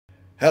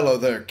Hello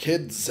there,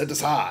 kids. It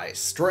is I,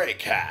 Stray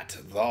Cat,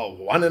 the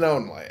one and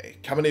only,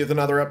 coming with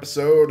another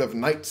episode of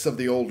Knights of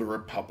the Old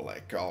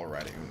Republic.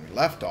 Alrighty, when we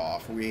left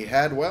off, we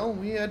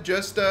had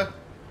just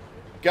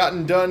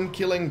gotten done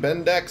killing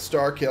Bendak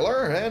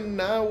Starkiller, and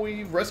now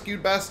we've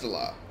rescued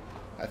Bastila.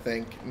 I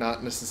think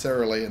not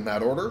necessarily in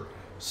that order.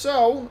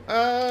 So,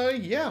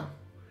 yeah.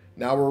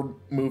 Now we're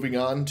moving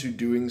on to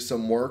doing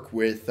some work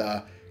with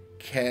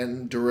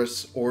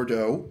Canderous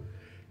Ordo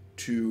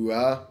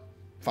to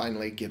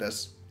finally get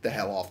us the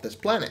hell off this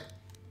planet.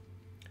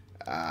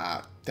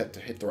 Have to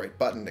hit the right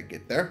button to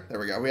get there. There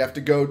we go. We have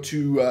to go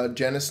to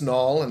Janice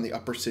Null in the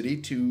upper city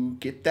to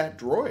get that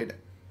droid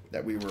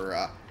that we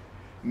were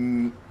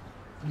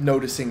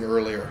noticing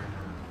earlier.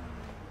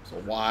 It's a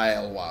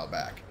while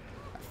back.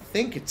 I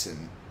think it's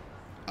in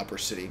upper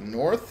city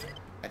north.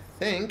 I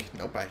think.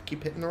 Nope, I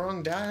keep hitting the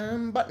wrong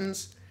damn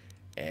buttons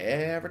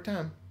every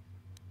time.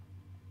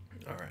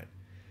 Alright.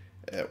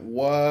 It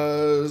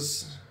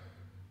was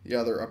the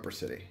other upper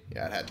city.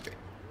 Yeah, it had to be.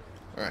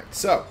 Alright,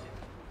 so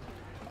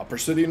upper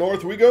city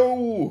north we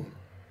go!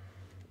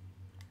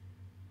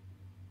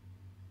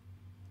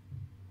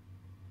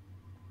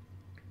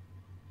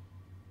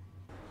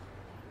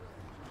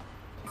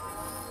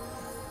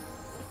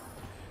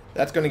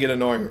 That's going to get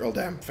annoying real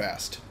damn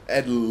fast.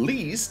 At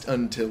least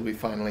until we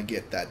finally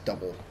get that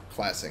double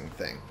classing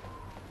thing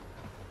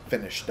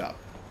finished up.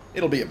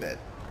 It'll be a bit.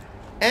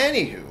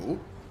 Anywho,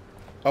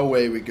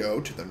 away we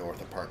go to the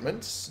north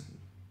apartments.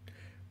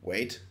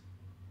 Wait.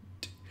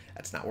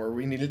 That's not where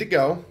we needed to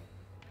go.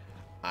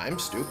 I'm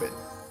stupid.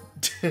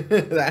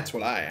 That's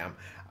what I am.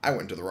 I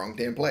went to the wrong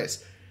damn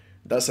place.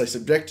 Thus, I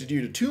subjected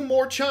you to 2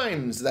 more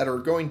chimes that are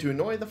going to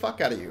annoy the fuck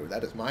out of you.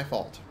 That is my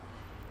fault.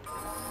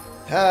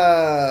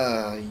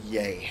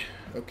 Yay.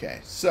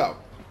 Okay, so.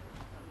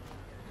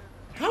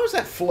 How is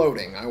that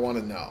floating? I want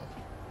to know.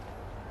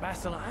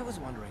 Bastila, I was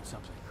wondering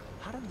something.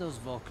 How did those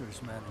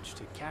Vulkars manage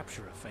to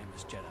capture a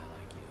famous Jedi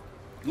like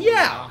you?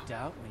 Yeah! You knocked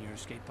out when your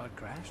escape pod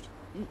crashed?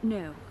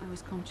 No, I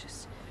was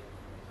conscious.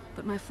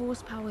 But my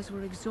force powers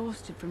were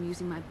exhausted from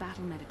using my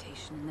battle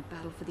meditation in the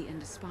battle for the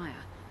Ender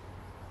Spire.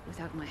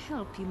 Without my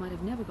help, you might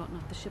have never gotten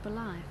off the ship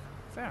alive.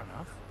 Fair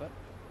enough, but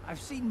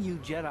I've seen you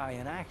Jedi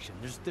in action.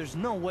 There's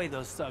no way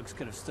those thugs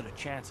could have stood a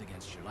chance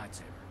against your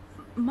lightsaber.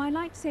 My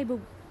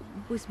lightsaber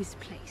was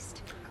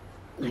misplaced.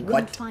 I What?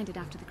 couldn't find it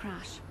after the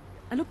crash.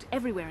 I looked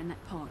everywhere in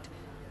that pod.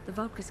 The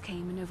Vulkars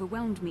came and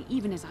overwhelmed me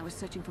even as I was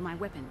searching for my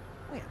weapon.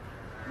 Wait,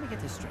 let me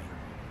get this straight.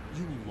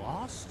 You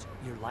lost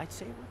your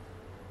lightsaber?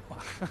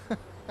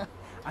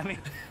 I mean,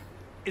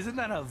 isn't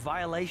that a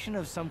violation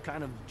of some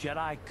kind of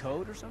Jedi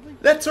code or something?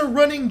 That's a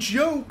running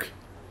joke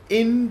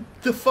in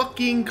the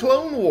fucking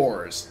Clone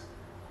Wars.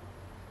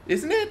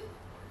 Isn't it?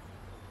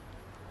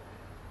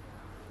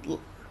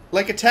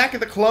 Like Attack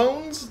of the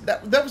Clones?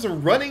 That was a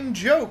running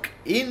joke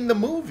in the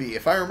movie,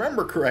 if I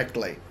remember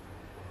correctly.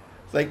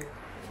 Like,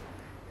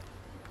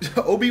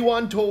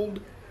 Obi-Wan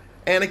told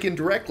Anakin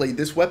directly,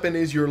 this weapon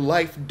is your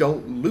life,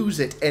 don't lose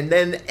it. And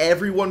then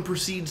everyone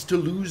proceeds to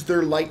lose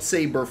their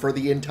lightsaber for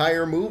the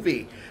entire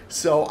movie.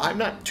 So I'm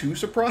not too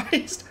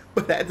surprised,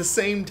 but at the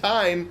same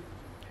time...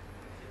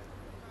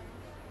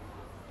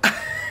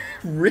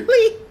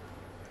 Really?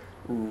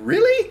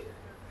 Really?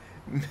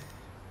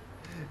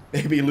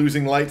 Maybe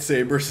losing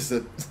lightsabers is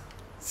a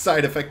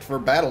side effect for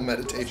battle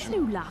meditation.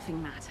 It's no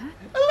laughing matter.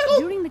 A little.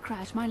 During the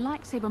crash, my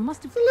lightsaber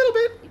must have... A little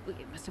bit.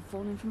 It must have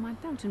fallen from my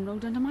belt and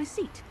rolled under my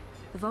seat.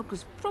 The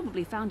Vulkars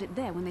probably found it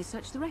there when they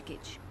searched the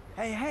wreckage.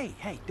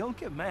 Hey, don't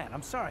get mad.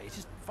 I'm sorry. It's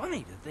just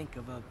funny to think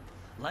of a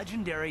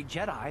legendary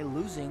Jedi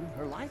losing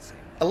her lightsaber.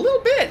 A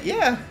little bit,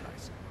 yeah.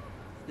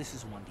 This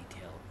is one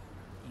detail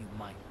you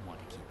might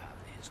want to keep out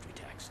of the history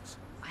texts.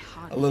 I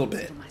hardly A little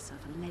consider bit. myself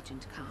a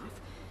legend calf.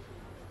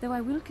 Though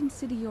I will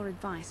consider your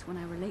advice when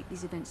I relate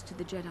these events to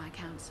the Jedi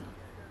Council.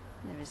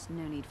 There is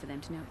no need for them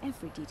to know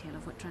every detail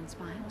of what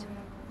transpired.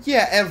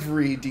 Yeah,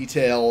 every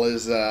detail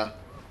is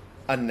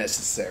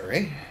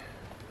unnecessary.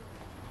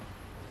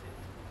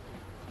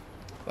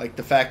 Like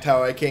the fact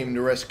how I came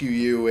to rescue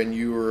you and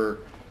you were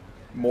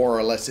more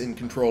or less in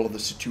control of the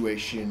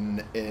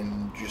situation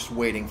and just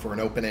waiting for an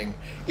opening.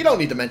 You don't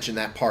need to mention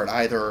that part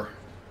either.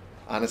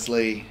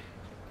 Honestly,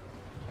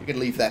 you could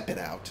leave that bit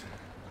out.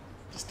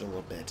 Just a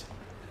little bit.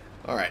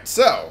 Alright,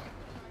 so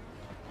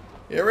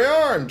here we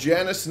are in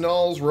Janice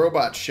Null's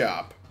robot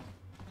shop.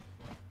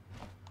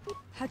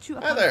 Hi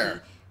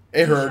there.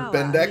 I heard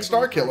Bendak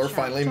Starkiller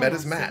finally met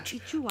his match.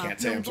 Can't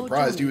say I'm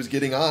surprised he was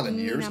getting on in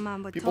years.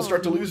 People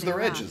start to lose their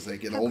edge as they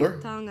get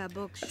older.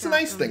 That's a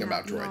nice thing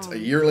about droids. A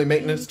yearly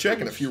maintenance check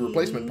and a few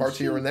replacement parts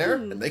here and there,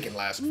 and they can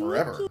last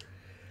forever.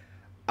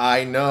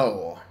 I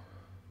know.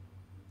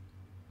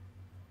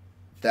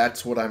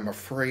 That's what I'm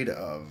afraid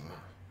of.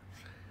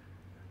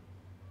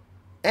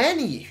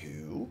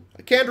 Anywho,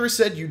 Kendra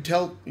said you'd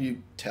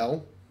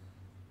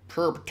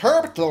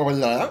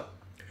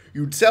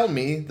sell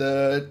me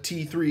the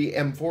T3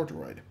 M4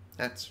 droid.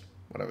 That's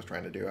what I was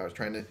trying to do. I was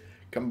trying to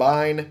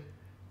combine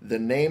the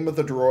name of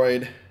the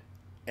droid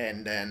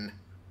and then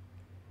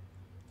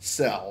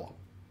sell.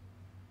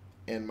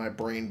 And my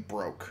brain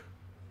broke.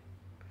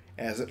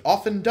 as it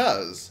often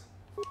does.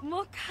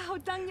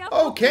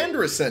 Oh,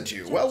 Kandra sent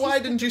you. Well, why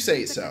didn't you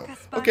say so?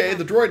 Okay,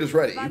 the droid is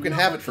ready. You can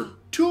have it for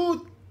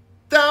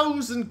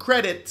 2,000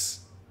 credits.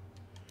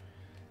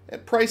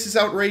 That price is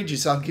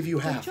outrageous. I'll give you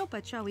half.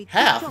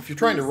 Half? If you're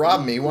trying to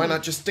rob me, why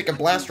not just stick a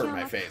blaster in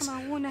my face?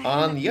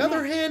 On the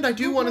other hand, I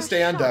do want to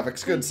stay on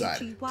Davik's good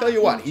side. Tell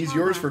you what, he's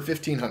yours for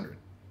 1,500.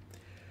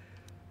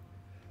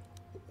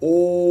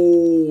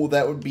 Oh,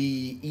 that would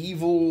be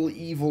evil,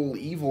 evil,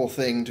 evil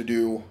thing to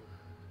do.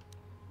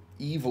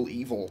 Evil,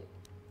 evil.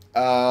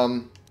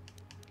 I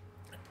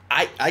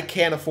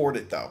can't afford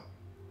it, though.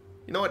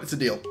 You know what? It's a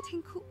deal.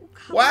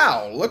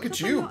 Wow, look at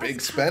you,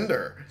 big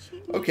spender.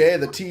 Okay,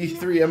 the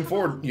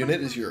T3M4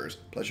 unit is yours.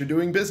 Pleasure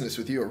doing business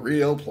with you. A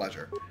real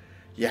pleasure.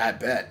 Yeah, I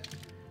bet.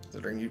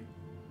 Considering you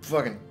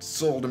fucking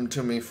sold him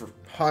to me for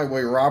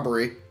highway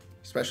robbery.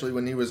 Especially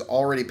when he was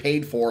already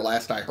paid for,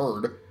 last I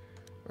heard.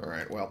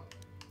 Alright, well.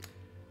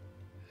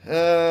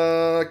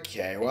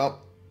 Okay,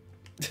 well.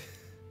 I'm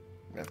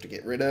gonna have to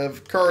get rid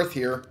of Karth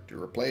here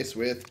to replace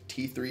with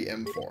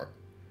T3M4.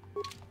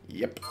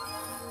 Yep.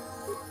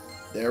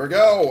 There we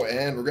go,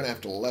 and we're gonna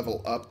have to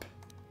level up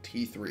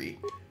T3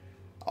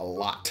 a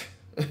lot.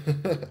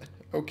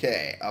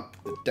 Okay, up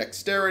the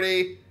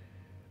dexterity.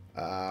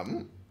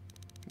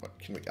 What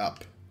can we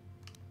up?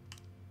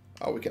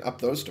 Oh, we can up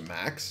those to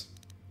max.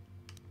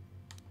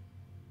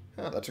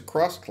 Oh, that's a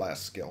cross-class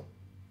skill.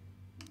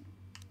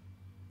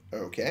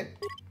 Okay.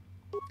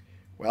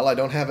 Well, I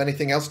don't have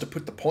anything else to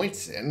put the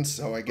points in,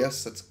 so I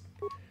guess that's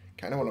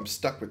kind of what I'm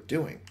stuck with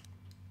doing.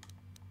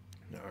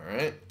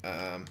 Alright,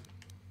 I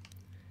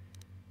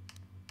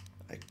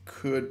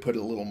could put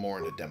a little more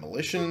into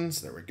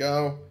demolitions. There we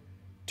go.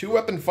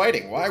 2-weapon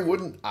fighting. Why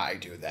wouldn't I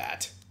do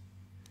that?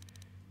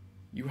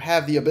 You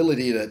have the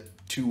ability to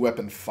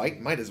 2-weapon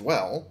fight. Might as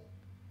well.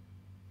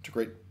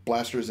 Integrate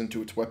blasters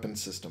into its weapon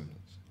system.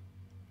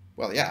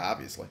 Well, yeah,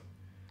 obviously.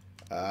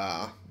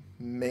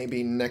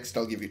 Maybe next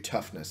I'll give you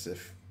toughness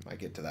if I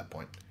get to that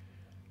point.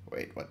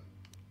 Wait, what?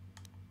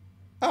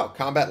 Oh,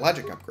 combat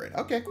logic upgrade.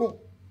 Okay,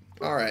 cool.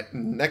 Alright,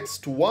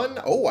 next one.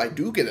 Oh, I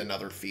do get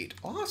another feat.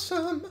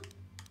 Awesome.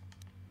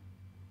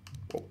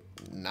 Oh,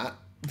 not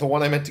the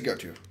one I meant to go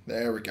to.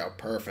 There we go.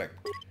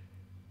 Perfect.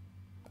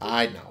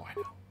 I know.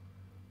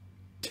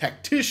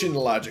 Tactician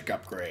logic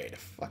upgrade.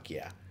 Fuck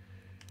yeah.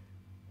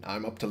 Now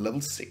I'm up to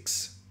level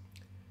 6.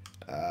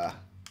 The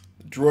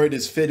droid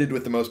is fitted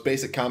with the most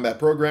basic combat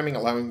programming,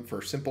 allowing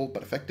for simple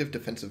but effective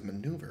defensive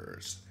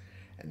maneuvers.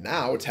 And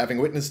now, it's having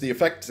witnessed the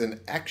effects and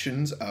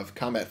actions of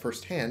combat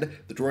firsthand,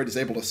 the droid is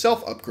able to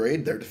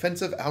self-upgrade their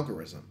defensive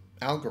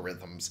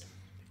algorithms.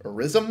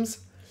 Orisms?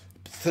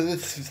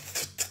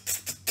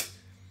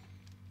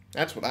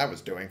 That's what I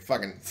was doing.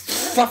 Fucking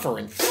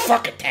suffering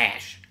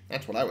fuckatash.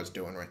 That's what I was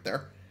doing right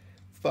there.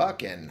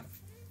 Fucking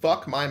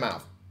fuck my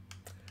mouth.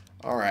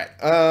 Alright,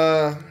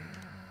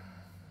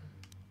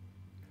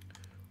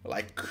 well,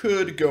 I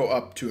could go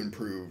up to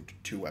improved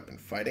 2-weapon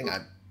fighting. I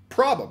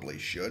probably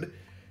should,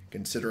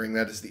 considering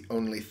that is the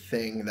only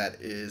thing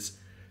that is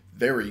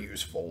very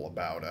useful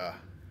about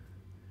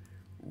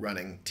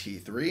running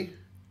T3.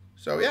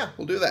 So yeah,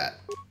 we'll do that.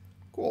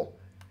 Cool.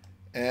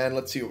 And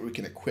let's see what we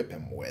can equip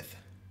him with.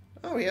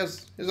 Oh, he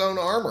has his own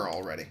armor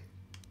already.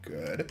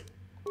 Good.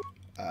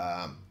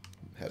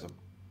 Has a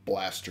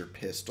blaster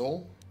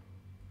pistol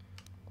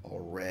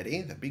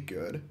already. That'd be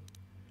good.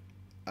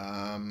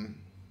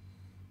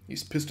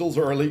 These pistols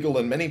are illegal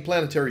in many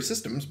planetary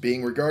systems,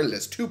 being regarded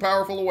as too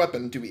powerful a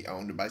weapon to be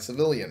owned by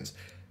civilians.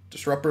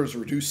 Disruptors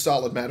reduce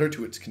solid matter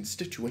to its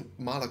constituent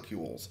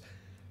molecules.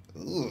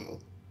 Ugh.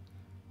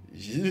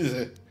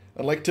 Yeah.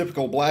 Unlike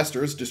typical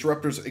blasters,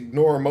 disruptors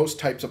ignore most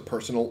types of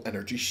personal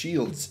energy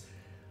shields.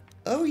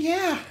 Oh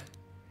yeah.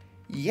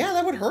 Yeah,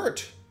 that would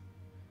hurt.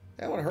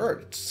 That would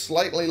hurt. It's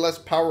slightly less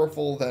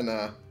powerful than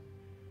a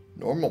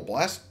normal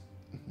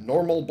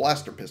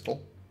blaster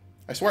pistol.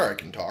 I swear I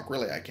can talk.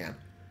 Really, I can.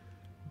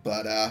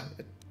 But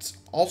it's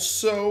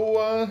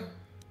also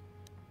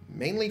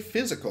mainly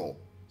physical,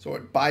 so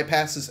it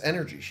bypasses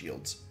energy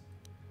shields.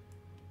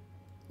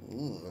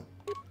 Ugh.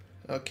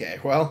 Okay,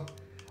 well,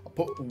 I'll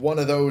put one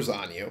of those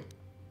on you.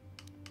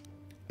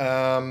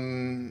 I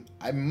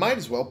might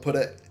as well put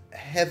a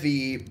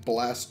heavy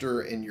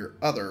blaster in your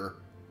other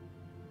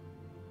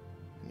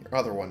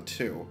one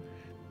too.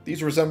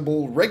 These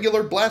resemble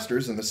regular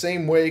blasters in the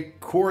same way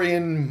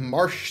Quarian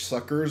marsh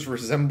suckers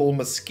resemble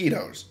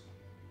mosquitoes.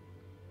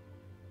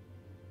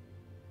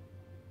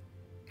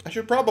 I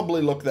should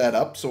probably look that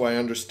up so I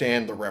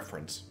understand the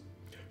reference.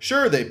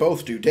 Sure, they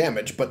both do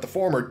damage, but the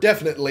former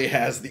definitely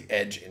has the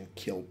edge in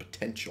kill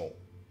potential.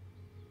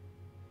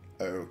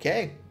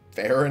 Okay,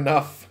 fair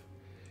enough.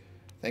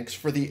 Thanks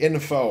for the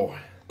info.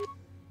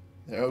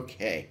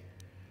 Okay.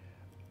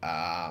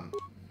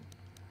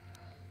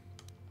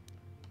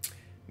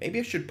 Maybe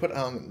I should put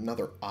on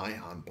another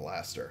ion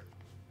blaster.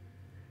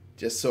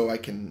 Just so he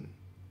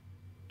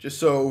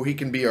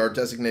can be our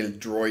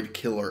designated droid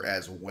killer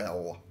as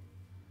well.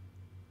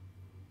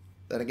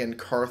 Then again,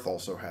 Karth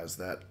also has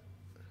that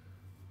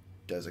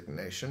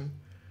designation.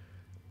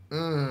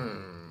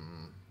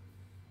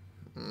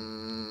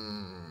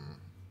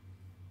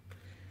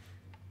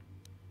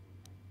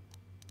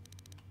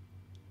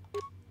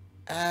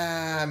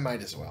 I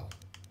might as well.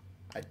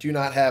 I do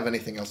not have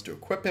anything else to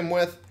equip him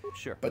with,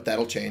 Sure. but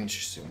that'll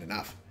change soon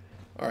enough.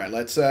 All right,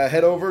 let's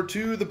head over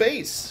to the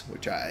base,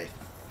 which I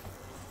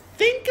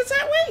think is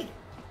that way.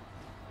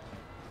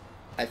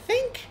 I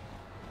think.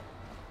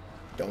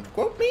 Don't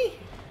quote me.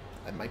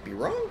 I might be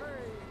wrong.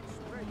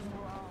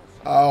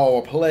 Oh,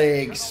 a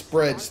plague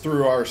spreads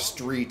through our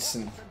streets,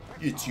 and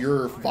it's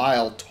your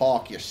vile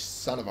talk, you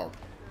son of a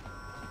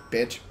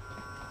bitch.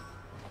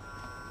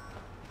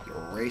 You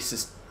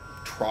racist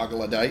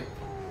troglodyte.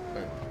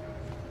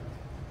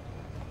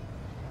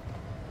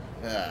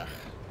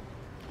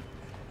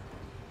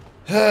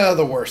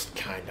 The worst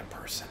kind of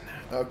person.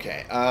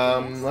 Okay,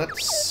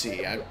 let's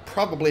see. I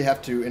probably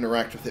have to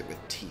interact with it with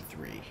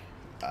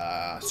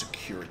T3.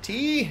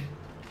 Security.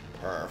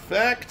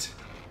 Perfect.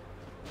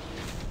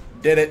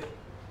 Did it.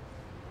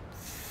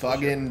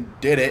 Fucking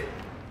did it.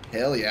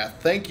 Hell yeah.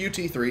 Thank you,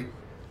 T3.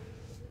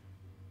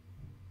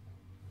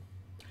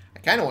 I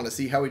kind of want to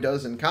see how he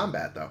does in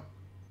combat, though.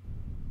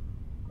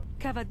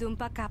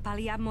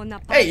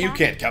 Hey, you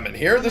can't come in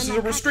here. This is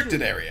a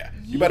restricted area.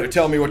 You better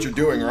tell me what you're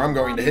doing or I'm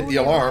going to hit the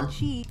alarm.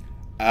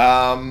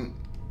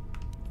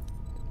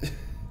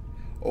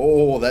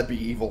 Oh, that'd be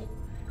evil.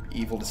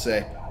 Evil to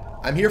say.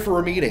 I'm here for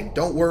a meeting.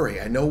 Don't worry.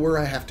 I know where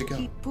I have to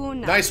go.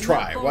 Nice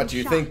try. What, do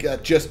you think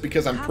just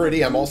because I'm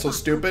pretty, I'm also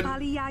stupid?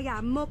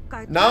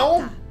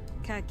 No?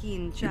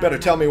 You better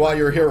tell me why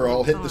you're here or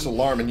I'll hit this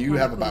alarm and you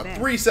have about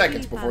 3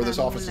 seconds before this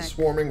office is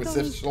swarming with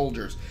Sith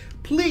soldiers.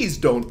 Please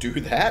don't do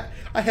that.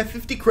 I have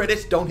 50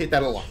 credits. Don't hit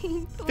that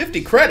alarm.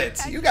 50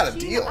 credits? You got a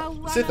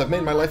deal. Sith have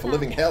made my life a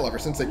living hell ever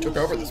since they took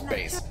over this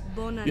base.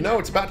 You know,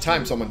 it's about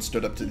time someone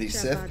stood up to these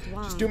Sith.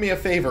 Just do me a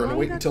favor and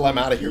wait until I'm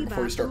out of here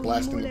before you start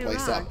blasting the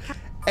place up.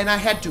 And I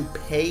had to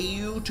pay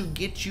you to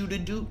get you to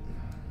do...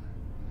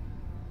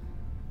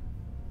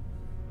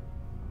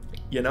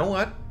 You know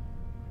what?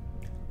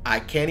 I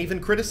can't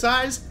even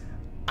criticize.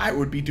 I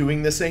would be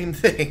doing the same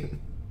thing.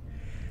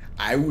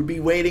 I would be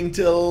waiting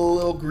till a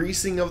little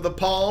greasing of the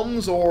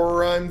palms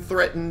or I'm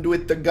threatened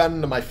with the gun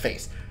to my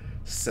face.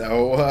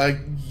 So,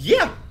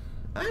 yeah.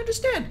 I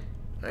understand.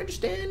 I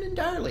understand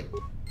entirely.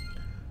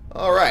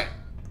 Alright.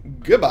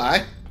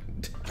 Goodbye.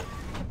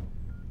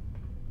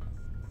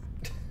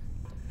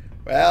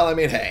 Well, I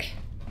mean, hey.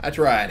 I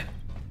tried.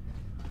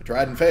 I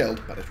tried and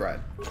failed, but I tried.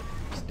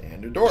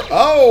 Standard door.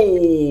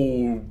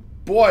 Oh!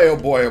 Boy, oh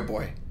boy, oh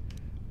boy.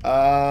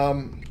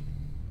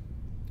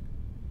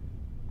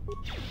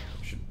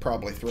 Should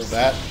probably throw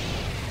that.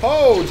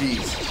 Oh,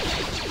 jeez.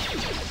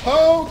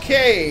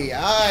 Okay,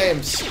 I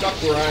am stuck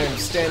where I am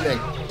standing.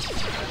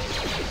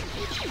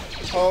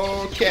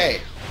 Okay.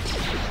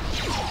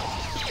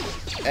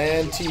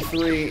 And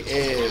T3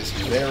 is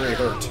very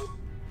hurt.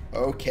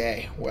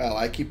 Okay, well,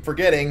 I keep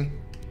forgetting.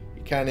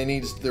 He kind of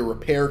needs the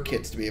repair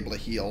kits to be able to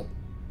heal.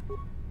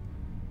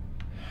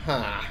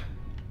 Huh.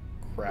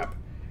 Crap.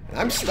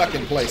 I'm stuck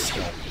in place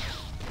still.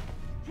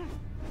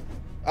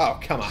 Oh,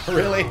 come on,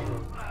 really?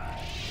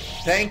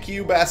 Thank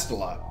you,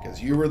 Bastila,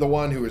 because you were the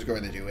one who was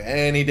going to do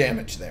any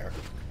damage there.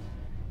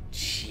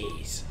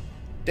 Jeez.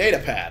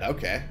 Datapad,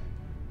 okay.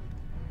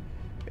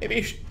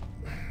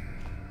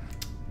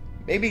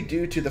 Maybe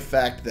due to the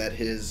fact that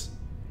his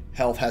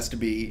health has to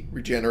be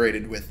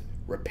regenerated with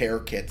repair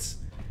kits,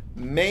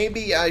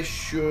 maybe I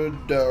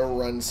should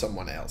run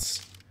someone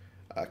else.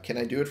 Can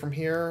I do it from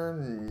here?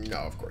 No,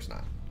 of course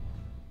not.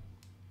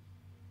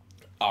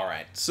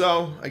 Alright,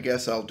 so I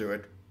guess I'll do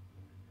it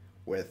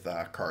with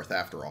Karth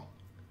after all.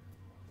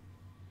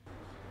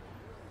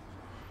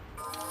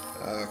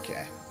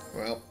 Okay,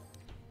 well.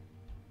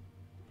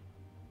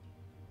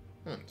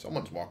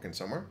 Someone's walking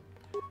somewhere.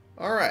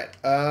 Alright,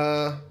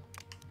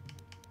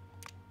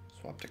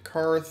 swap to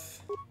Karth.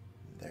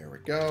 There we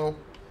go.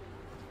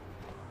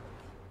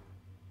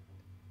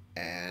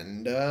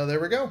 And there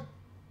we go.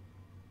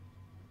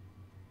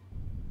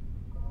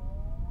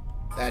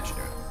 That should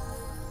do it.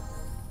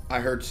 I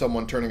heard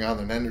someone turning on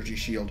an energy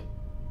shield.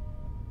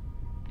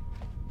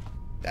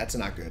 That's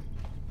not good.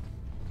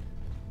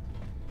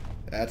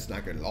 That's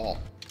not good at all.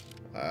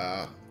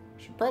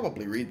 Should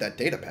probably read that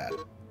data pad.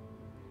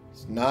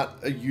 It's not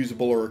a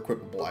usable or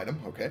equipable item.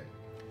 Okay.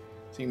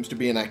 Seems to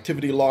be an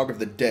activity log of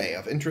the day.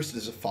 Of interest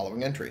is the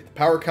following entry. The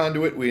power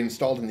conduit we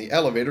installed in the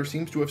elevator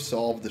seems to have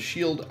solved the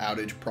shield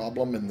outage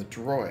problem in the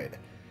droid.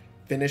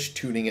 Finished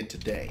tuning it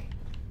today.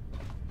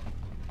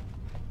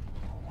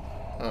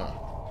 Huh.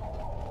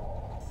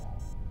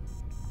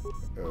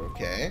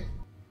 Okay.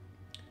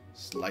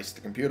 Slice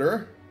the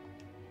computer.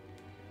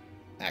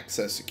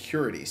 Access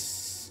security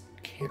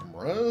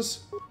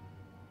cameras.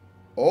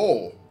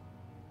 Oh.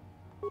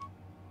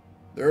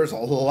 There's a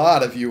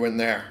lot of you in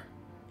there.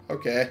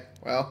 Okay,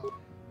 well,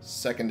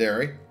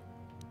 secondary.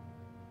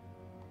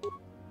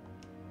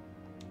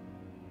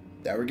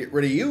 That would get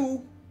rid of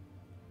you.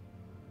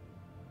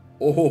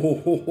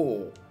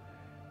 Oh,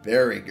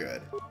 very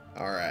good.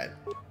 All right.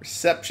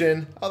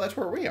 Reception. Oh, that's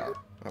where we are.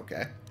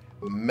 Okay.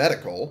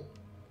 Medical.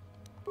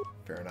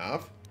 Fair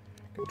enough.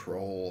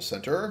 Control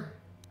center.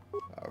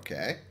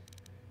 Okay.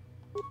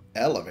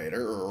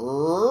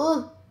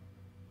 Elevator.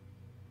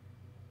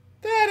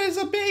 That is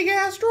a big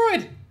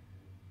asteroid.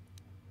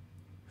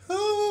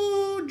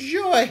 Oh,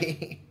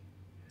 joy.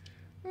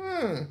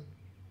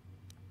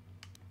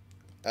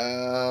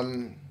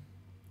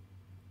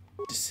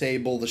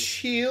 Disable the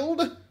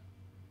shield.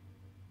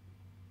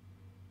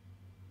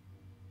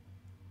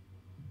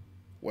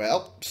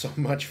 Well, so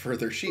much for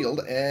their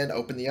shield, and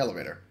open the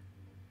elevator.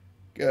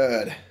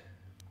 Good.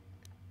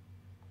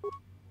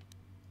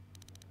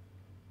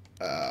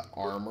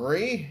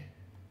 Armory.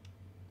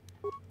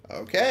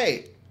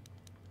 Okay.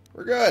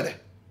 We're good.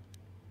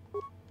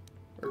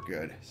 We're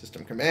good.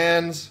 System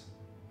commands.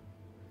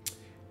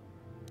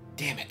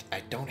 Damn it,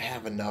 I don't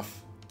have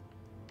enough.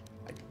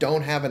 I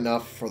don't have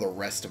enough for the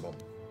rest of them.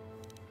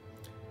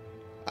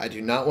 I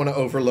do not want to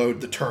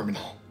overload the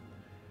terminal.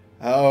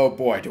 Oh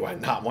boy, do I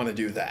not want to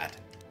do that.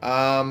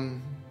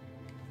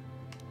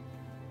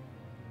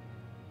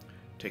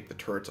 Take the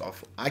turrets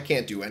off. I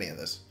can't do any of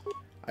this.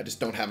 I just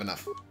don't have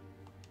enough.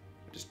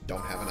 I just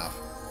don't have enough.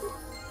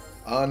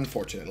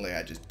 Unfortunately,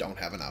 I just don't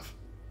have enough.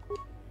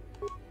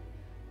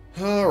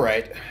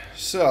 Alright,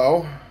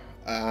 so,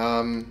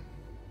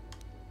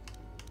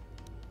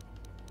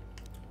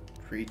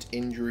 treat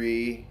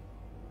injury.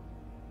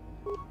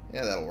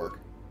 Yeah, that'll work.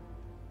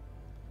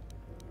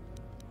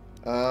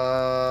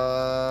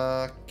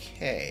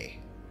 Okay.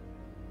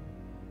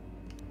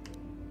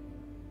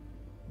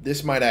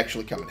 This might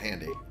actually come in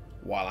handy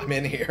while I'm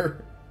in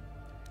here.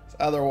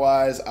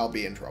 Otherwise, I'll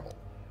be in trouble.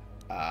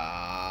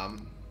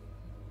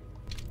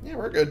 Yeah,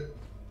 we're good.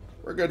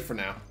 We're good for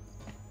now.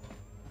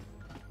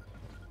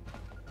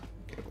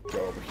 Okay, we'll go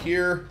over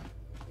here.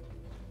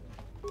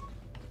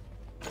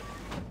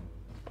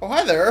 Oh,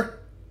 hi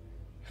there.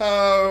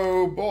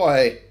 Oh,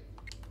 boy.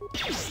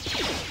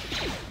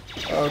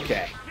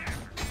 Okay.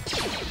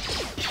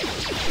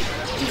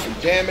 Do some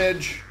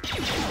damage.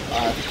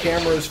 The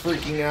camera is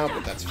freaking out,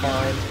 but that's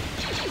fine.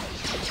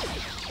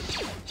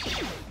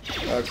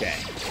 Okay.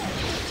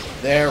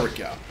 There we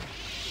go.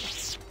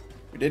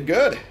 We did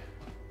good.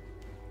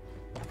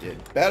 Did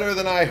better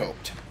than I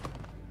hoped.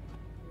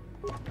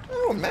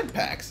 Oh, med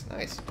packs.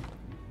 Nice.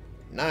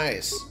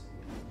 Nice.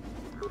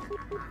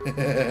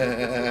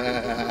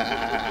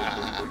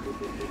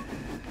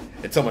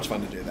 It's so much fun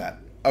to do that.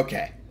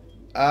 Okay.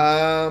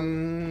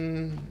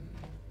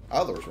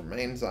 Others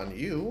remains on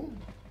you.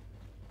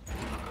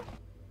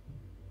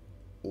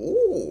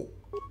 Ooh.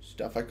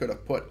 Stuff I could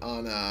have put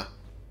on,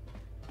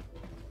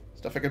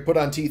 stuff I could put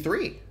on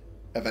T3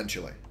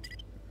 eventually.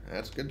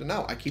 That's good to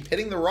know. I keep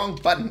hitting the wrong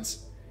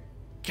buttons.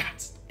 God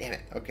damn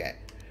it. Okay.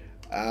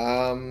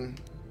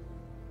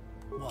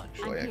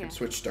 Actually, I can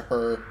switch to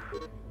her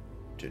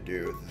to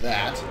do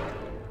that.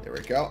 There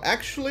we go.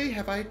 Actually,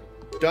 have I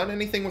done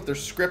anything with their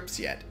scripts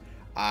yet?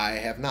 I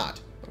have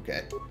not.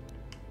 Okay.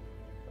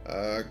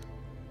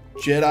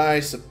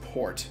 Jedi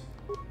support.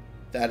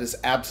 That is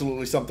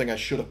absolutely something I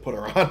should have put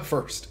her on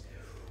first.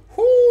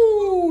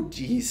 Whoo,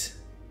 jeez.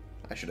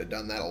 I should have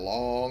done that a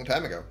long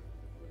time ago.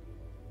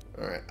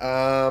 Alright,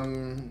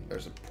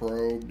 there's the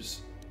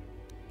probes.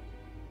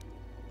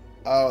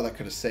 Oh, that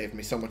could have saved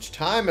me so much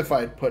time if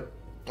I'd put...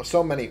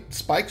 So many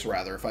spikes,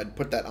 rather, if I'd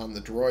put that on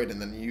the droid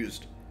and then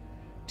used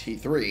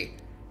T3.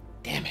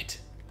 Damn it.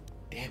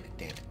 Damn it,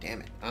 damn it,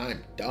 damn it.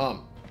 I'm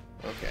dumb.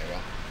 Okay,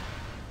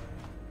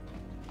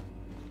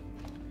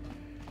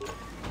 well.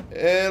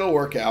 It'll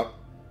work out.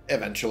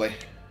 Eventually.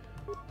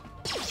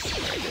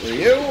 For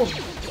you.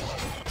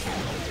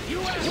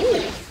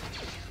 Ooh.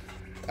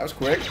 That was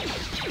quick.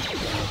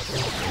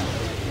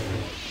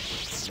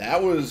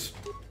 That was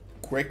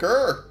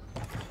quicker.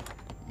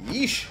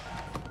 Yeesh.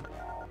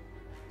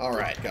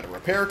 Alright, got a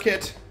repair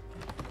kit.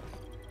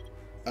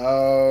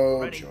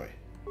 Oh, joy.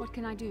 What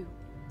can I do?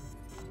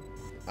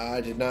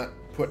 I did not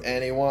put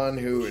anyone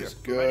who is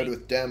good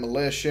with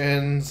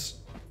demolitions.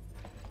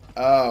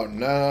 Oh,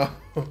 no.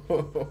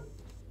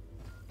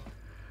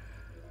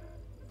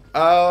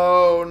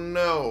 Oh,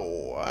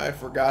 no. I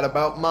forgot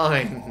about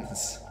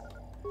mines.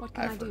 What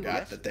can I do?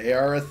 forgot that they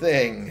are a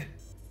thing.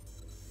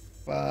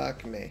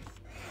 Fuck me.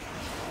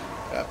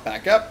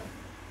 Back up.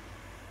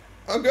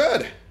 Oh,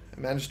 good. I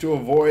managed to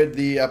avoid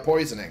the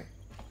poisoning.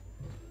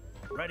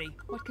 Ready.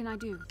 What can I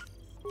do?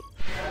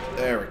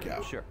 There we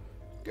go. Sure.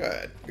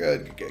 Good,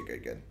 good, good, good,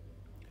 good, good.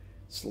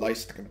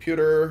 Slice the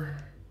computer.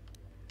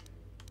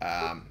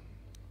 Why'd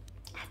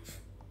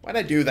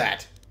I do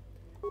that?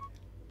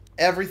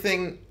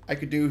 Everything I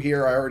could do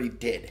here I already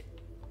did.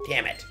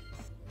 Damn it.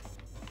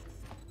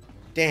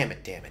 Damn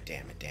it, damn it,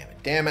 damn it, damn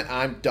it, damn it,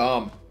 I'm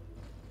dumb.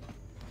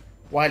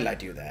 Why did I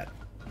do that?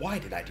 Why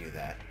did I do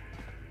that?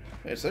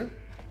 Is there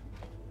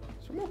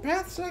more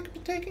paths I could be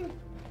taking?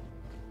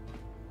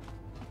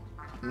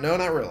 No,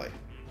 not really.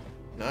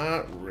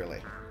 Not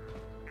really.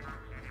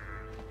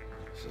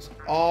 This is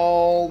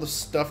all the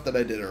stuff that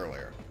I did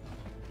earlier.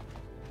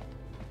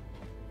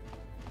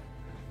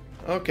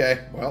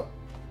 Okay, well.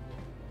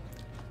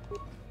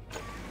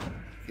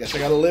 Guess I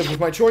gotta live with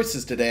my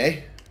choices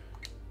today.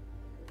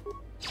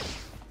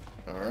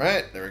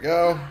 Alright, there we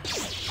go.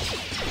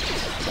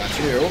 Got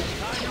you.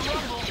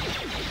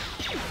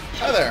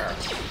 Hi there.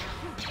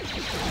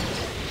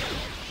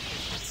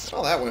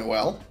 Well, that went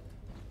well.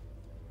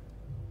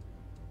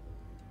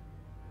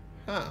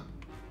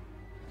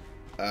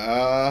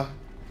 Huh.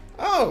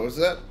 Oh, is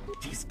that...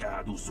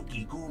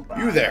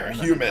 You there,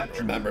 human.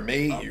 Remember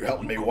me? You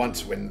helped me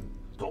once when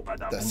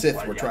the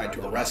Sith were trying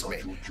to arrest me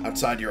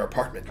outside your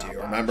apartment, do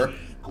you remember?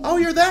 Oh,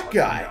 you're that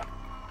guy!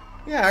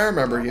 Yeah, I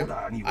remember you.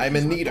 I'm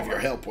in need of your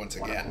help once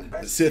again.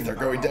 The Sith are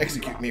going to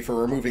execute me for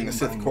removing the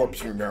Sith corpse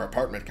from your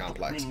apartment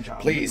complex.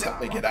 Please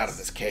help me get out of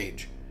this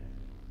cage.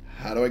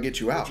 How do I get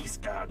you out?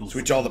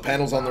 Switch all the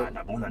panels on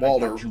the wall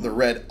to the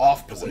red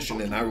off position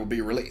and I will be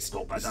released.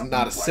 This is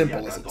not as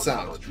simple as it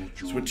sounds.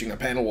 Switching a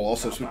panel will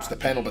also switch the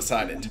panel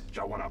beside it.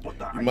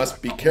 You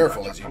must be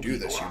careful as you do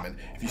this, human.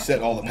 If you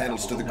set all the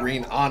panels to the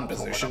green on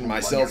position,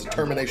 my cell's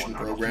termination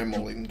program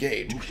will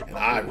engage, and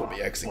I will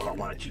be executed.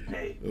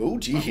 Oh,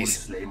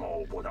 jeez.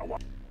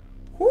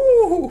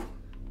 Whoo!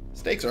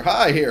 Stakes are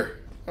high here.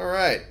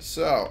 Alright,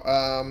 so,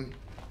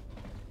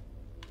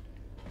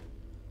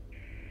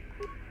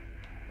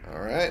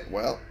 Alright,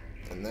 well,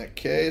 in that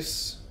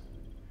case,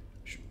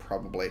 I should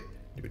probably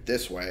do it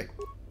this way.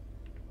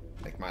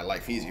 Make my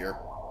life easier.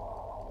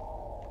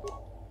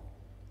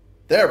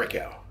 There we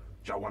go.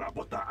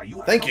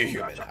 Thank you,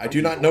 human. I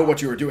do not know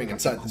what you are doing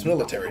inside this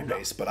military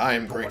base, but I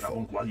am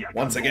grateful.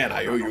 Once again,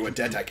 I owe you a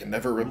debt I can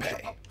never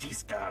repay.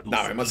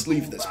 Now I must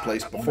leave this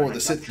place before the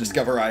Sith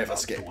discover I have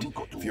escaped.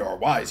 If you are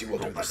wise, you will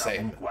do the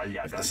same.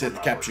 If the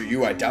Sith capture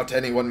you, I doubt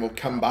anyone will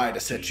come by to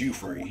set you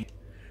free.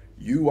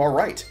 You are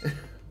right.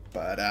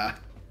 But,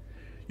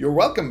 you're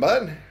welcome,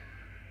 bud.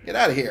 Get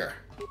out of here.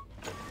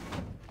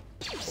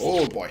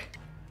 Oh, boy.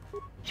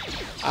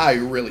 I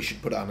really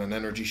should put on an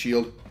energy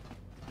shield.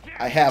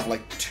 I have,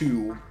 like,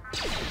 2.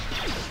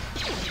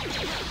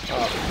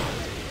 Oh,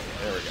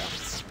 there we go.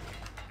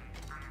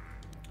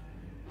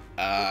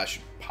 I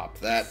should pop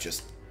that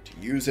just to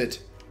use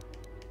it.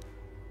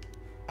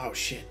 Oh,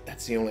 shit.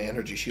 That's the only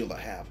energy shield I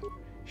have.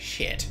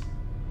 Shit.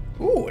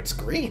 Ooh, it's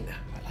green.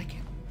 I like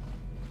it.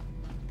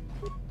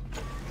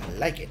 I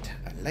like it.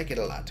 I like it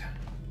a lot.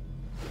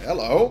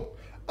 Hello.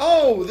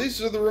 Oh,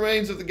 these are the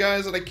remains of the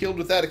guys that I killed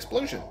with that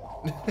explosion.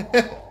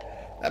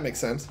 That makes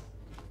sense.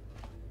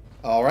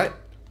 Alright.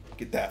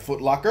 Get that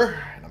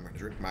footlocker. And I'm going to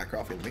drink my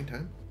coffee in the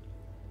meantime.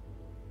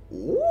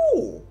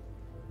 Ooh.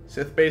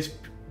 Sith-based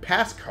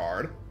pass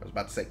card. I was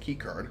about to say key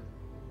card.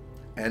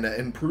 And an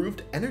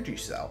improved energy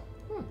cell.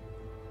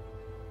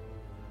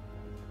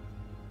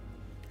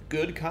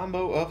 Good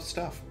combo of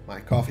stuff.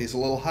 My coffee is a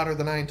little hotter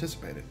than I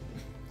anticipated.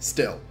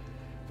 Still.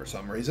 For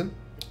some reason.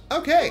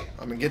 Okay,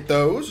 I'm gonna get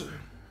those.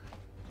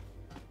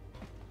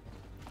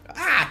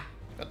 Ah!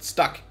 Got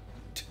stuck.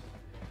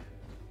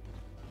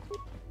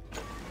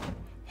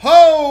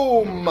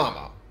 Ho,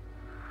 mama!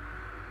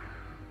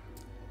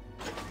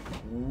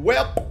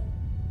 Welp.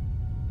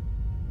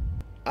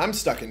 I'm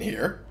stuck in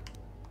here.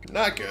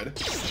 Not good.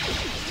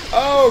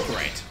 Oh,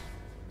 great.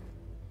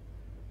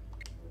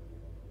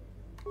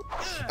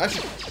 I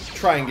should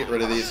try and get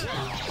rid of these.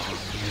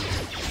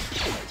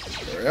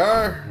 There we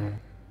are.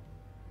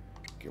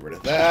 Get rid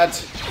of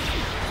that.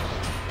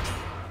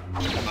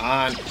 Come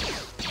on.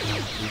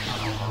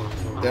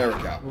 There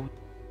we go.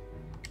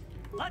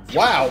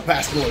 Wow,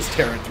 Pascal is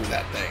tearing through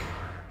that thing.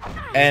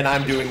 And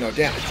I'm doing no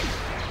damage.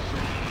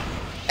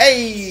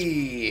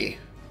 Hey!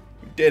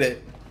 You did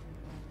it.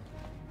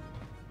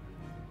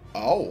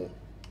 Oh.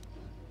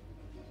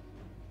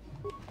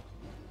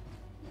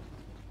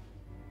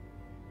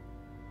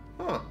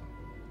 Huh.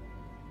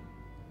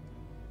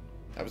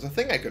 That was a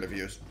thing I could have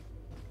used.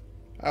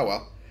 Oh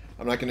well.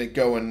 I'm not going to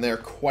go in there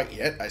quite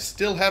yet. I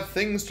still have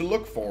things to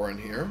look for in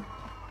here.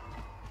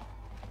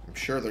 I'm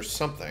sure there's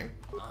something.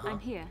 I'm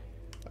here.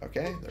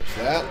 Okay, there's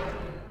that.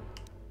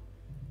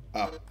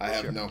 Oh, I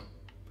have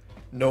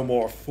no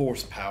more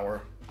force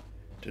power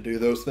to do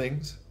those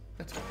things.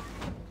 That's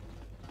fine.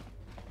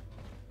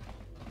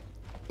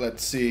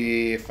 Let's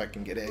see if I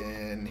can get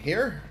in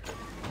here.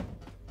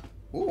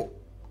 Ooh,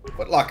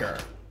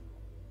 footlocker.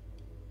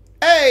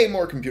 Hey,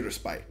 more computer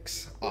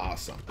spikes.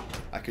 Awesome.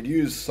 I could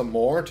use some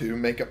more to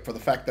make up for the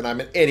fact that I'm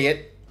an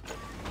idiot.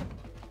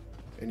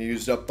 And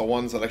used up the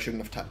ones that I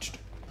shouldn't have touched.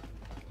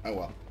 Oh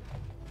well.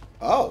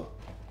 Oh.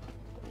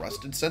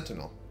 Rusted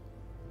Sentinel.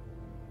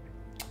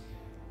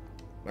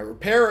 My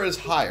repair is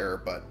higher,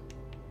 but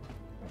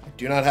I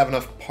do not have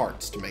enough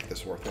parts to make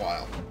this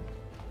worthwhile.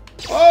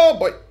 Oh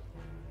boy.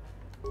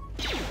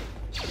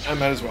 I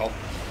might as well.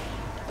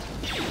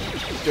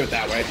 Do it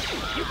that way.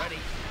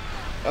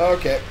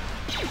 Okay.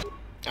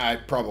 I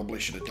probably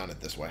should have done it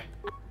this way.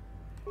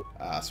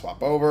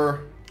 Swap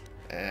over,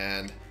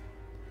 and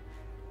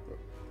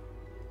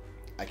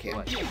I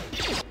can't.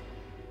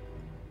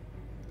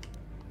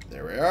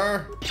 There we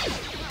are.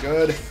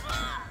 Good.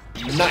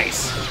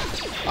 Nice.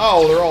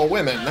 Oh, they're all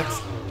women. That's...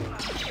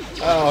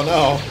 Oh,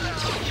 no.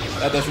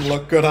 That doesn't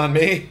look good on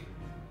me.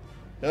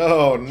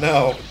 Oh,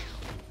 no.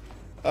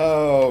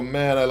 Oh,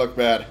 man, I look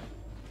bad.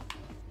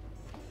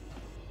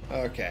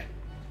 Okay.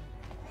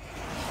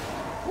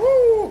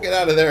 Woo! Get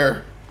out of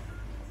there.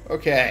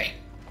 Okay.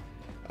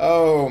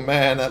 Oh,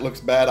 man, that looks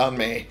bad on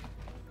me.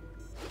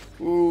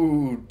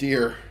 Ooh,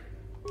 dear.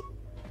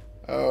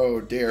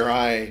 Oh dear,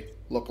 I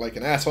look like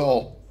an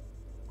asshole.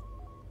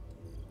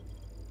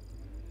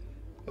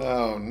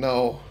 Oh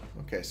no.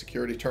 Okay,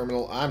 security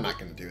terminal. I'm not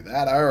going to do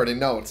that. I already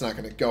know it's not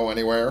going to go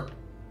anywhere.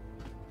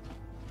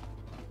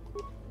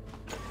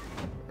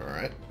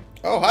 Alright.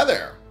 Oh, hi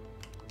there.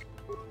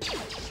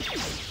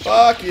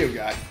 Fuck you,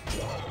 guy.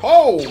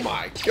 Oh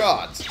my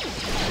god.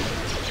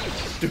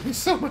 It's doing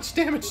so much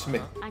damage to me.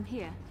 I'm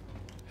here.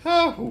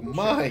 Oh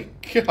my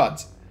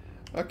god.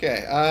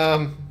 Okay,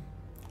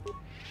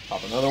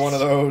 pop another one of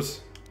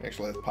those.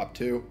 Actually, let's pop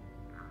two.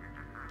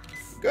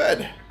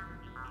 Good.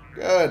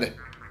 Good.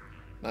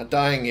 Not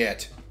dying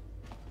yet.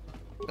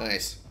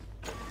 Nice.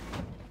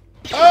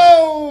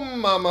 Oh,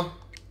 mama.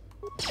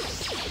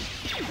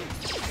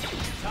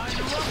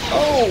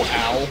 Oh,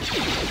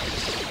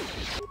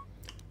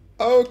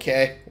 ow.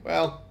 Okay,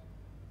 well.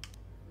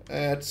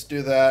 Let's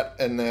do that,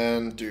 and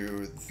then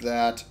do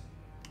that,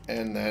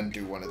 and then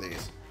do one of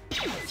these.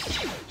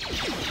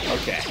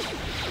 Okay.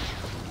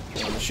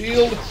 On the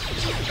shield,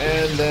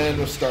 and then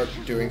we'll start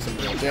doing some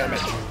real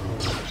damage.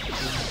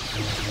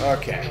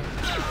 Okay.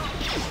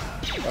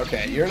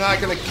 Okay, you're not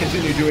going to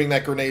continue doing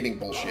that grenading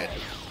bullshit.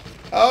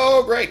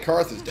 Oh, great,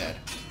 Karth is dead.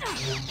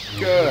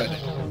 Good.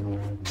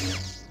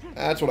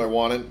 That's what I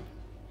wanted.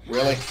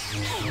 Really?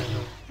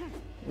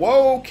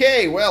 Whoa,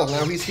 okay, well,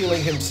 now he's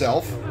healing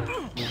himself.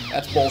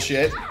 That's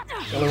bullshit.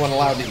 The only one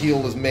allowed to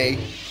heal is me.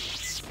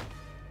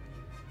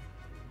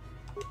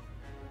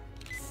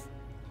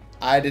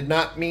 I did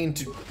not mean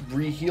to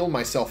re-heal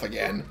myself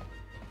again.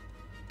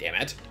 Damn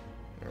it.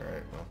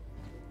 Alright, well.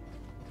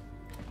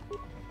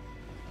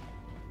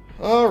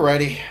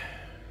 Alrighty.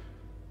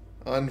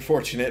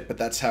 Unfortunate, but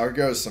that's how it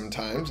goes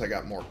sometimes. I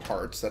got more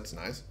parts. That's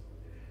nice.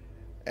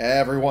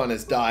 Everyone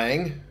is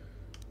dying.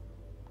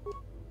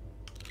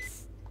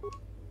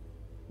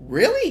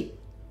 Really?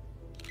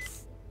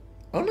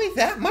 Only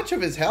that much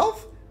of his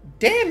health?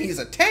 Damn, he's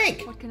a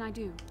tank! What can I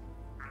do?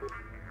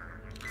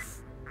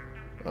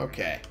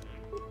 Okay.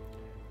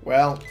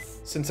 Well,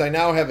 since I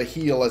now have a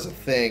heal as a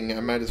thing,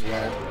 I might as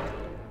well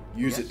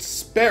use it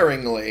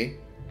sparingly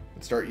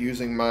and start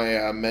using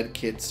my med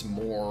kits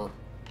more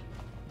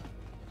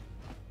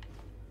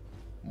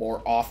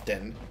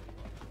often.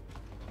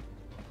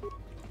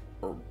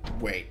 Or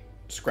wait,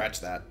 scratch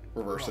that.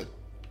 Reverse it.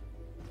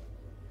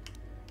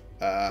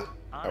 Oh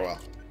well.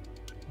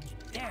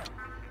 Damn.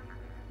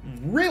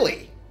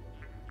 Really?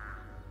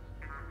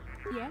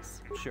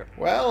 Yes? Sure.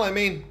 Well, I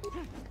mean,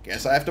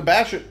 guess I have to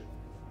bash it.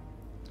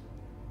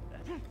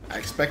 I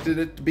expected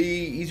it to be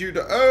easier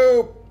to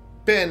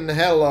open.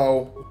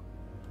 Hello.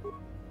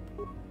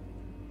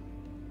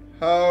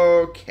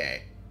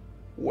 Okay.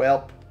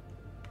 Welp.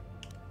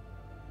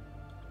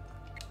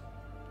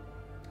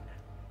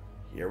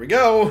 Here we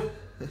go.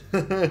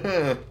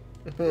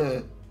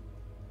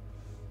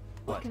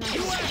 What can I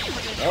do?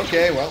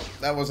 Okay, well,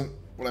 that wasn't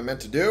what I meant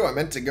to do. I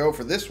meant to go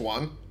for this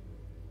one.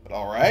 But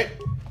alright.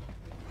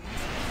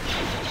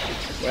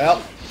 Well,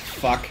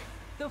 fuck.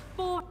 The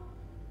Force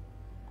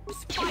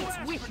fights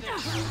with.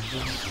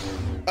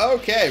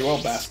 Okay,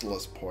 well,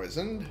 Bastila's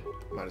poisoned.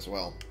 Might as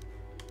well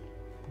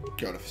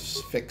go to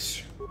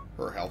fix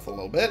her health a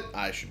little bit.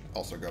 I should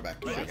also go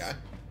back to the guy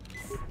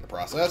in the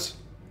process.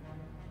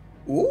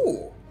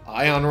 Ooh,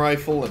 ion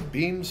rifle and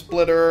beam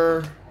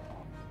splitter.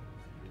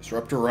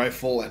 Disruptor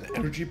rifle and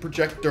energy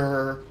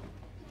projector.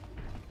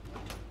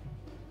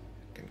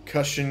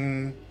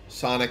 Concussion,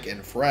 sonic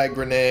and frag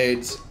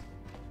grenades.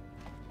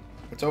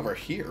 What's over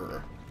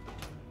here?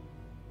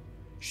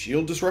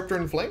 Shield disruptor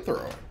and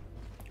flamethrower.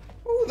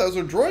 Ooh, those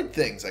are droid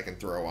things I can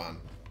throw on.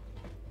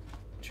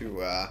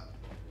 To,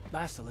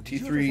 Bastila,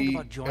 did you ever think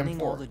about joining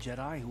all the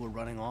Jedi who were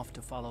running off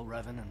to follow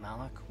Revan and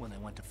Malak when they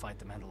went to fight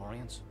the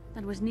Mandalorians?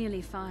 That was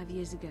nearly 5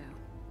 years ago.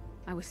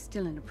 I was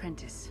still an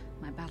apprentice.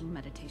 My battle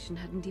meditation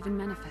hadn't even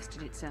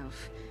manifested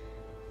itself.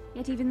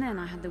 Yet even then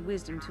I had the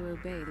wisdom to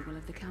obey the will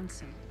of the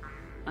Council.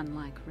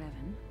 Unlike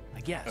Revan.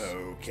 I guess.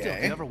 Okay. Still,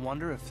 do you ever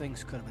wonder if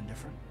things could have been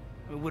different?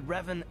 I mean, would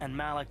Revan and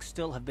Malak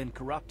still have been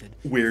corrupted?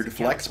 Weird if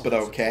the flex, Council but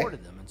had okay.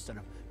 supported them instead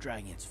of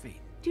dragging its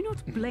feet? Do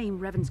not blame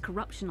Revan's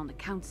corruption on the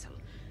Council.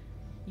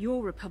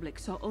 Your Republic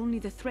saw only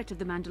the threat of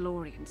the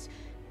Mandalorians,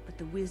 but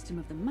the wisdom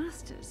of the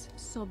Masters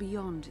saw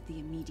beyond the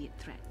immediate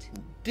threat.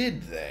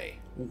 Did they?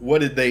 What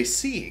did they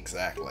see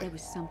exactly? There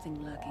was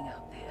something lurking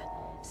out there.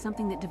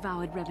 Something that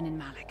devoured Revan and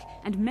Malak,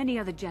 and many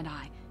other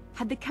Jedi.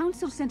 Had the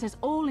Council sent us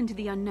all into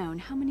the unknown,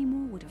 how many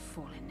more would have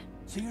fallen?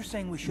 So you're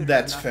saying we should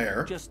That's have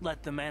fair. just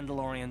let the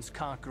Mandalorians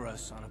conquer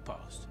us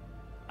unopposed?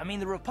 I mean,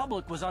 the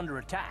Republic was under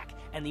attack,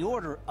 and the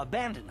Order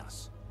abandoned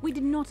us. We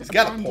did not He's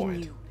got a abandon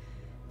point. you.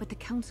 But the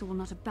Council were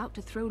not about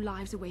to throw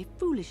lives away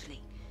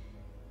foolishly.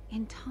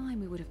 In time,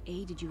 we would have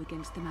aided you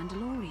against the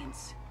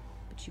Mandalorians.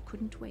 But you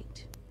couldn't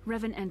wait.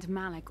 Revan and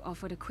Malak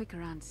offered a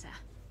quicker answer,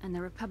 and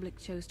the Republic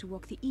chose to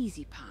walk the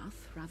easy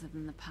path rather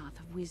than the path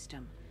of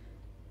wisdom.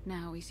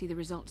 Now we see the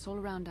results all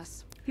around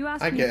us. If you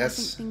ask me if I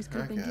think things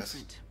could have been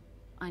different,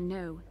 I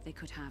know they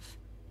could have.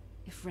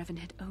 If Revan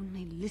had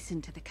only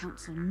listened to the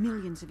Council,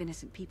 millions of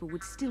innocent people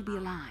would still be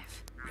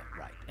alive. Yeah,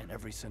 right. And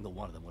every single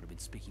one of them would have been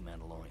speaking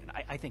Mandalorian.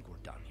 I think we're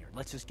done here.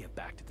 Let's just get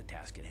back to the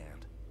task at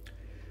hand.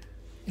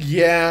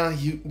 Yeah,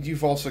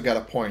 you've also got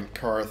a point,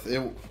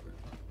 Karth.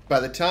 By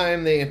the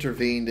time they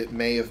intervened, it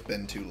may have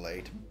been too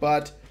late.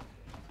 But,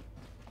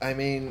 I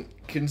mean,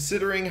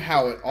 considering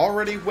how it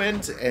already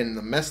went and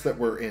the mess that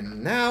we're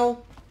in now,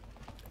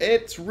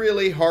 it's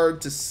really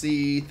hard to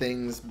see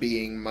things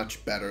being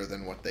much better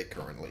than what they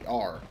currently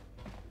are.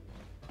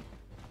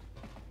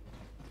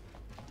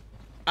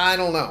 I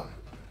don't know.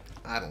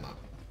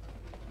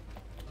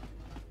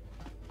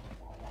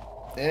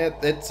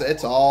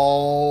 It's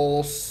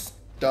all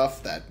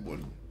stuff that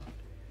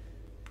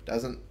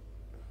doesn't.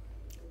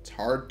 It's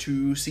hard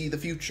to see the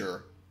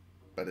future,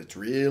 but it's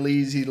real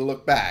easy to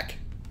look back.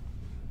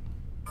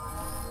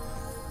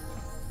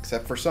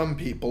 Except for some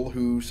people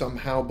who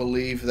somehow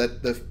believe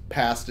that the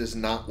past is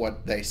not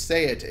what they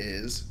say it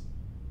is.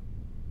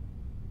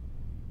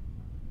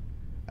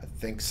 I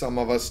think some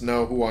of us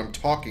know who I'm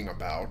talking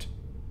about.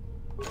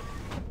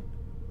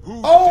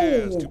 Who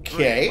dares to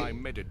Okay. break my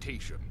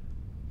meditation?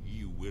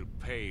 You will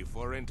pay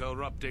for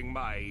interrupting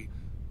my...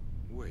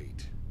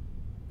 Wait.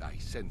 I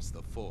sense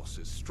the Force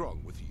is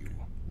strong with you.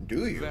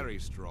 Do you? Very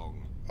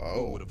strong.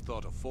 Oh. Who would have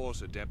thought a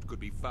Force adept could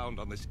be found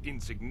on this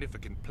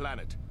insignificant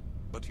planet?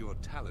 But your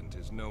talent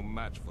is no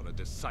match for a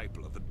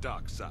disciple of the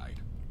dark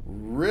side.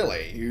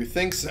 Really? You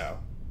think so?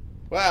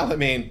 Well, I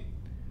mean,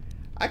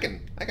 I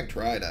can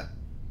try to...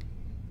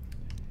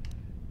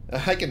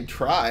 I can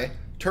try.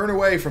 Turn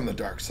away from the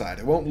dark side.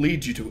 It won't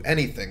lead you to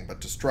anything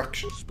but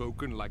destruction.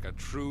 Spoken like a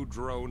true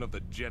drone of the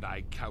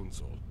Jedi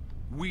Council.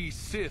 We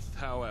Sith,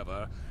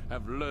 however,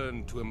 have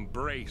learned to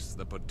embrace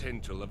the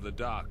potential of the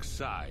dark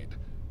side.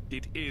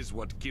 It is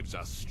what gives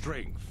us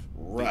strength.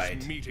 Right.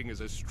 This meeting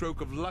is a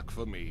stroke of luck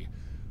for me.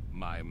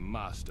 My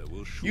master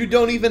will surely... You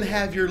don't even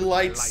have your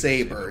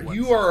lightsaber.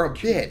 You are a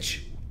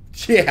bitch.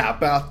 Yeah,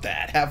 about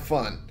that. Have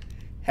fun.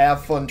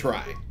 Have fun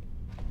trying.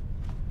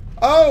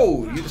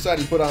 Oh, you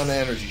decided to put on an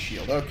energy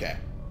shield. Okay.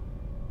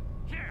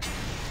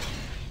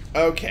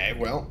 Okay,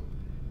 well,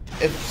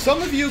 if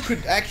some of you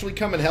could actually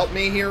come and help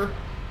me here.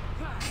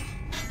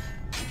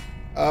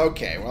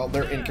 Okay, well,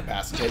 they're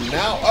incapacitated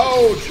now.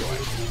 Oh,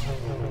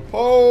 joy.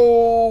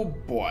 Oh,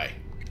 boy.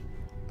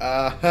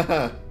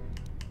 I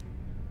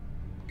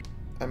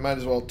might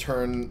as well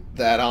turn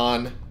that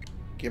on.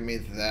 Give me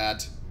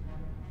that.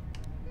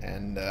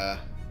 And,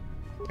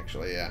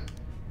 actually, yeah.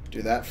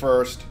 Do that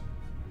first.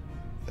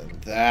 Then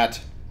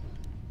that.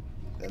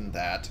 Then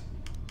that.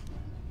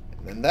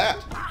 And then that.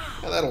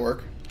 Yeah, that'll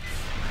work.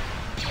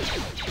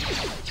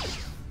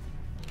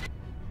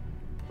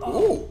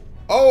 Ooh.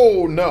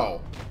 Oh,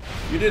 no.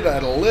 You did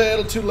that a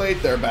little too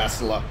late there,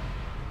 Bastila.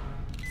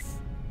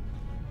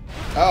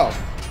 Oh.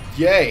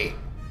 Yay.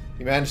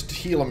 He managed to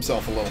heal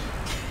himself a little.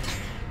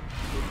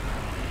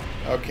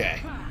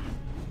 Okay.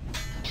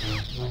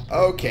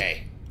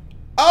 Okay.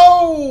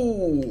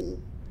 Oh!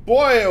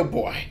 Boy, oh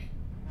boy.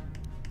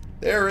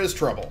 There is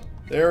trouble.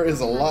 There is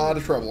a lot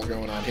of trouble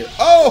going on here.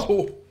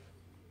 Oh!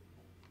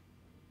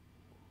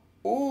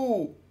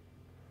 Ooh.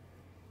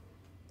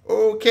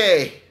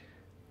 Okay.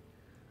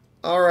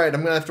 Alright,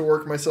 I'm gonna have to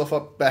work myself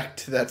up back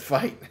to that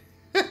fight.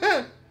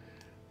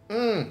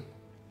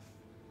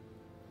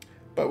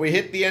 But we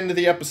hit the end of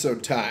the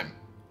episode time.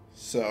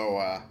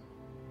 So,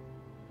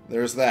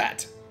 there's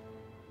that.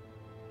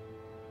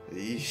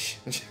 Eesh.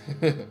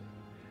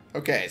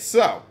 Okay,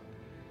 so,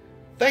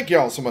 thank you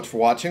all so much for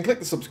watching. Click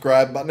the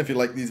subscribe button if you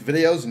like these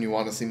videos and you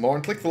want to see more,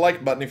 and click the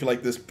like button if you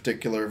like this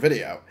particular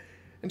video.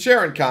 And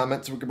share and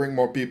comment so we can bring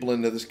more people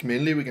into this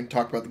community. We can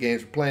talk about the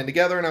games we're playing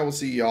together, and I will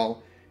see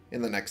y'all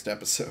in the next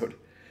episode.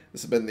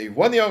 This has been the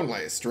one and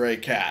only Stray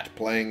Cat,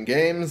 playing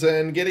games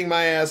and getting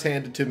my ass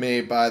handed to me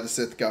by the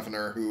Sith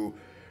Governor, who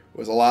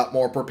was a lot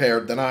more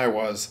prepared than I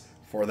was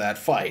for that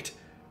fight.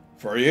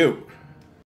 For you.